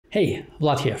Hey,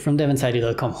 Vlad here from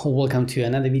devinsider.com. Welcome to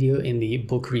another video in the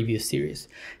book review series.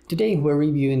 Today we're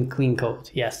reviewing Clean Code.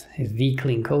 Yes, The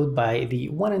Clean Code by the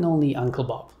one and only Uncle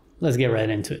Bob. Let's get right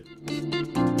into it.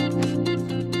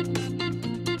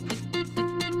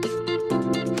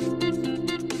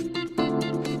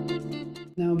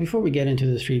 Now, before we get into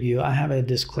this review, I have a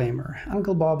disclaimer.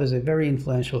 Uncle Bob is a very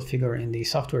influential figure in the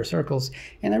software circles,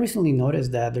 and I recently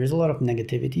noticed that there's a lot of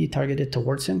negativity targeted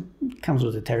towards him. It comes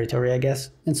with the territory, I guess.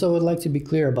 And so I'd like to be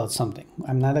clear about something.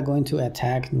 I'm neither going to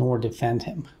attack nor defend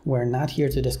him. We're not here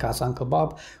to discuss Uncle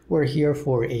Bob. We're here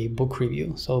for a book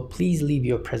review. So please leave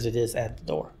your prejudice at the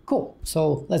door. Cool.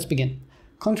 So let's begin.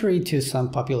 Contrary to some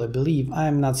popular belief, I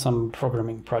am not some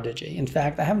programming prodigy. In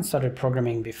fact, I haven't started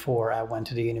programming before I went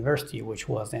to the university, which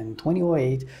was in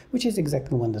 2008, which is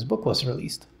exactly when this book was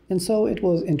released. And so it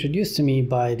was introduced to me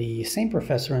by the same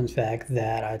professor, in fact,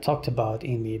 that I talked about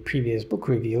in the previous book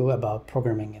review about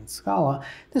programming in Scala.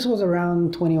 This was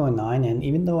around 2009, and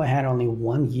even though I had only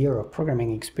 1 year of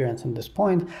programming experience at this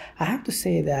point, I have to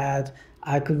say that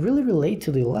I could really relate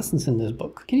to the lessons in this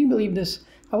book. Can you believe this?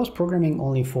 I was programming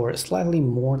only for slightly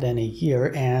more than a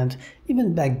year, and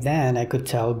even back then I could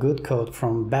tell good code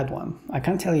from bad one. I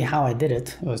can't tell you how I did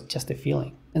it, it was just a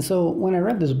feeling. And so when I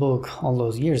read this book all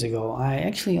those years ago, I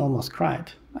actually almost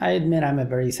cried. I admit I'm a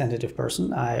very sensitive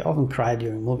person. I often cry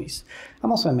during movies.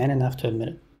 I'm also a man enough to admit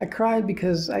it. I cried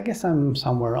because I guess I'm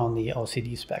somewhere on the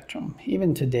OCD spectrum.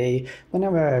 Even today,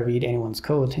 whenever I read anyone's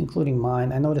code, including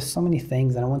mine, I notice so many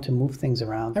things and I want to move things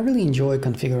around. I really enjoy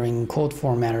configuring code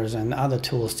formatters and other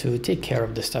tools to take care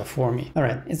of this stuff for me.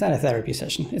 Alright, it's not a therapy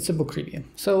session, it's a book review.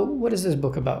 So what is this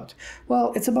book about?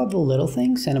 Well, it's about the little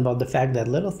things and about the fact that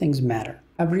little things matter.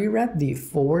 I've reread the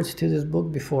foreword to this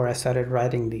book before I started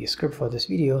writing the script for this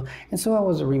video, and so I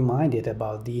was reminded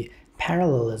about the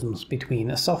parallelisms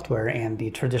between software and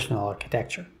the traditional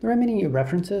architecture. There are many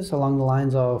references along the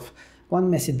lines of one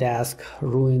messy desk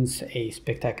ruins a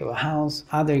spectacular house.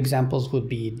 Other examples would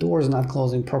be doors not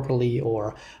closing properly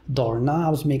or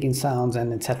doorknobs making sounds,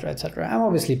 and etc, etc. I'm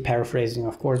obviously paraphrasing,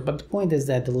 of course, but the point is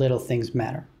that the little things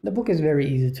matter. The book is very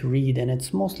easy to read and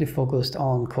it's mostly focused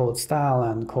on code style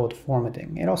and code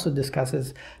formatting. It also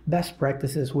discusses best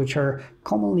practices which are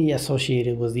commonly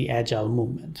associated with the agile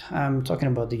movement. I'm talking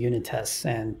about the unit tests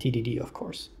and TDD, of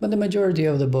course. But the majority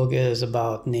of the book is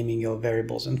about naming your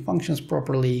variables and functions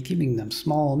properly, keeping them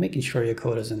small, making sure your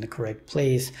code is in the correct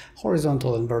place,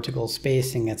 horizontal and vertical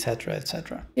spacing, etc,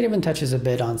 etc. It even touches a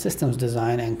bit on systems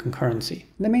design and concurrency.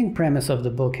 The main premise of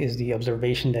the book is the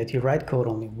observation that you write code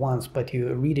only once, but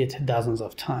you read it dozens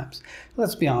of times.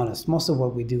 Let's be honest, most of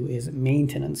what we do is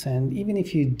maintenance, and even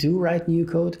if you do write new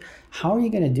code, how are you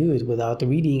going to do it without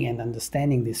reading and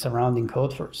understanding the surrounding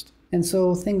code first? And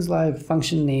so things like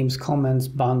function names, comments,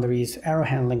 boundaries, error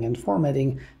handling, and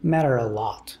formatting matter a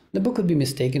lot. The book could be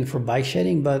mistaken for bike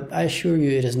shedding, but I assure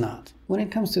you it is not. When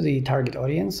it comes to the target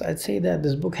audience, I'd say that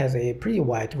this book has a pretty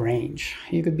wide range.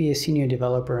 You could be a senior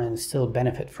developer and still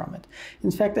benefit from it.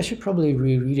 In fact, I should probably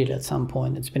reread it at some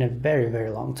point. It's been a very, very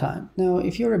long time. Now,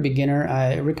 if you're a beginner,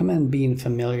 I recommend being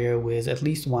familiar with at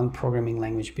least one programming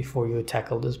language before you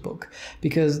tackle this book,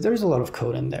 because there's a lot of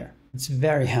code in there. It's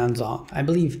very hands-on. I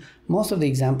believe most of the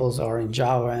examples are in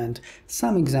Java and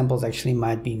some examples actually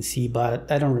might be in C,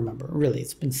 but I don't remember. Really,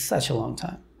 it's been such a long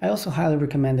time. I also highly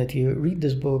recommend that you read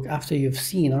this book after you've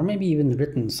seen or maybe even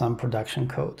written some production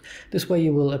code. This way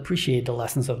you will appreciate the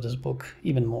lessons of this book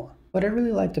even more. What I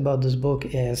really liked about this book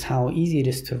is how easy it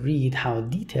is to read, how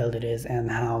detailed it is,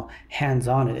 and how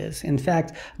hands-on it is. In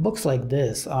fact, books like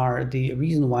this are the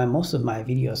reason why most of my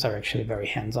videos are actually very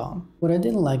hands-on. What I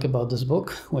didn't like about this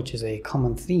book, which is a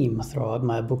common theme throughout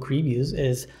my book reviews,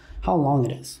 is how long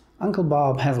it is. Uncle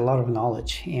Bob has a lot of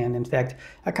knowledge, and in fact,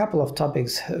 a couple of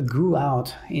topics grew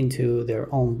out into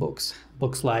their own books.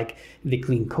 Books like The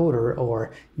Clean Coder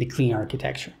or The Clean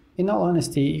Architecture. In all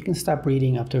honesty, you can stop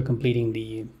reading after completing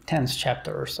the 10th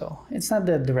chapter or so. It's not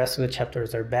that the rest of the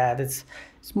chapters are bad, it's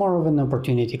more of an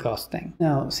opportunity cost thing.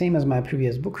 Now, same as my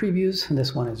previous book reviews,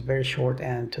 this one is very short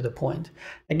and to the point.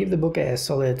 I give the book a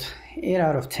solid 8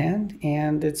 out of 10,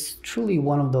 and it's truly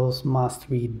one of those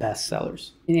must-read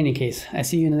bestsellers. In any case, I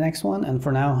see you in the next one, and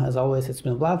for now, as always, it's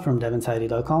been Vlad from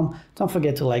devinsider.com. Don't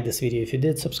forget to like this video if you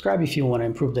did, subscribe if you want to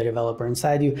improve the developer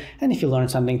inside you, and if you learned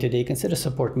something today, consider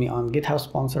supporting me on GitHub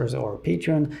sponsors or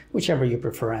Patreon, whichever you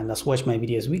prefer, and thus watch my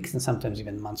videos weeks and sometimes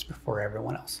even months before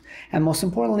everyone else. And most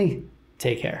importantly,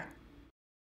 take care.